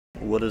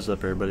What is up,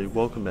 everybody?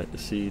 Welcome back to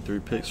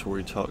CE3 Picks, where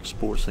we talk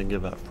sports and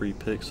give out free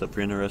picks. So if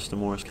you're interested in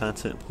more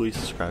content, please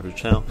subscribe to the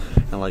channel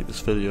and like this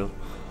video.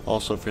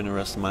 Also, if you're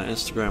interested in my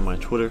Instagram, my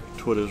Twitter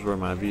is where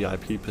my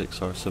VIP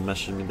picks are, so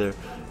message me there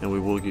and we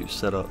will get you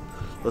set up.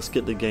 Let's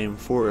get to Game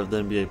 4 of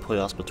the NBA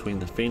playoffs between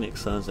the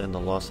Phoenix Suns and the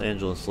Los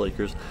Angeles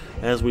Lakers.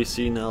 As we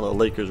see now, the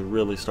Lakers are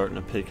really starting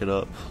to pick it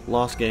up.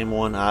 Lost Game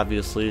 1,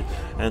 obviously,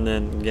 and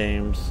then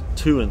Games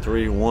 2 and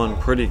 3 won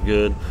pretty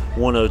good,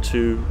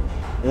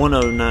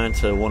 109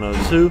 to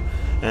 102,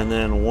 and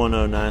then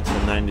 109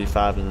 to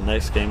 95 in the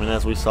next game. And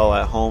as we saw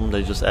at home,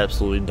 they just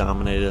absolutely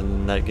dominated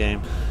in that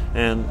game.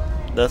 And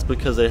that's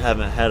because they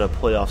haven't had a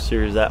playoff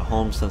series at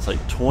home since like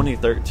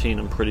 2013,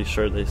 I'm pretty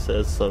sure they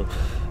said. So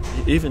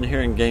even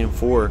here in Game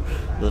 4,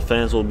 the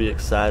fans will be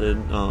excited,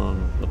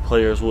 the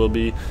players will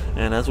be,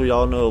 and as we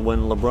all know,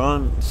 when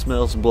LeBron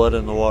smells blood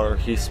in the water,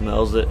 he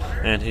smells it,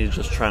 and he's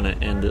just trying to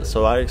end it.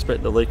 So I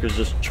expect the Lakers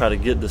just try to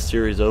get the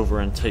series over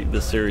and take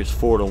the series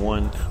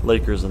 4-1,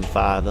 Lakers in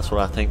 5. That's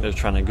what I think they're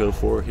trying to go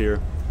for here.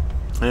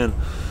 And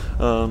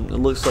it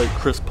looks like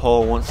Chris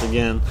Paul, once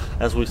again,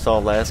 as we saw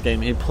last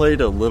game, he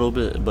played a little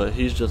bit, but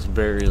he's just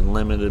very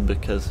limited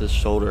because his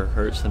shoulder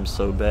hurts him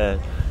so bad.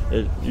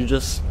 It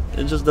just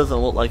doesn't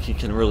look like he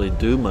can really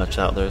do much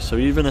out there. So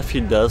even if he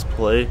does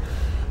play,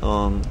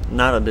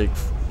 not a big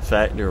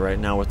factor right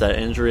now with that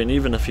injury. And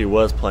even if he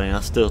was playing, I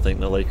still think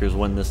the Lakers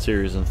win this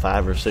series in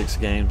 5 or 6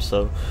 games.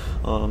 So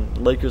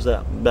Lakers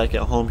back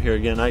at home here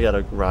again. I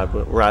gotta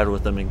ride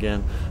with them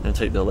again and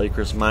take the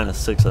Lakers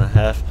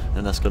 -6.5,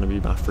 and that's going to be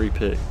my free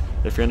pick.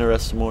 If you're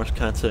interested in more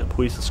content,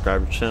 please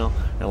subscribe to the channel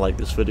and like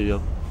this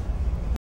video.